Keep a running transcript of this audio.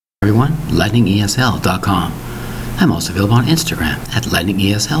Everyone, lightningesl.com. I'm also available on Instagram at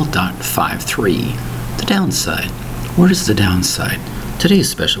lightningesl.53. The downside. What is the downside? Today's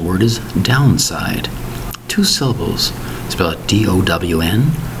special word is downside. 2 syllables. Spell it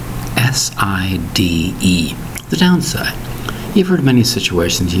D-O-W-N-S-I-D-E. The downside. You've heard many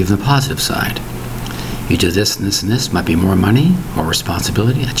situations you have the positive side. You do this and this and this, might be more money, more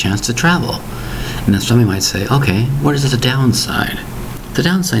responsibility, a chance to travel. And then somebody might say, okay, what is the downside? The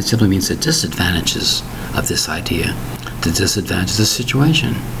downside simply means the disadvantages of this idea, the disadvantages of the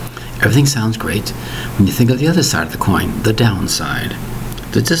situation. Everything sounds great when you think of the other side of the coin, the downside.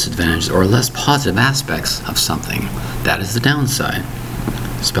 The disadvantages or less positive aspects of something. That is the downside.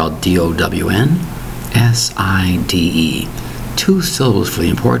 Spelled D-O-W-N-S-I-D-E. 2 syllables for the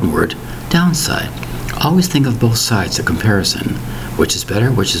important word, downside. Always think of both sides of comparison. Which is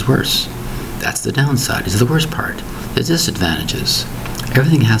better, which is worse. That's the downside, is the worst part. The disadvantages.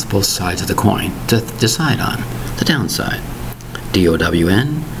 Everything has both sides of the coin to decide on. The downside.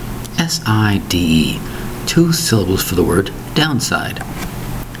 D-O-W-N-S-I-D-E. 2 syllables for the word downside.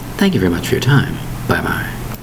 Thank you very much for your time. Bye-bye.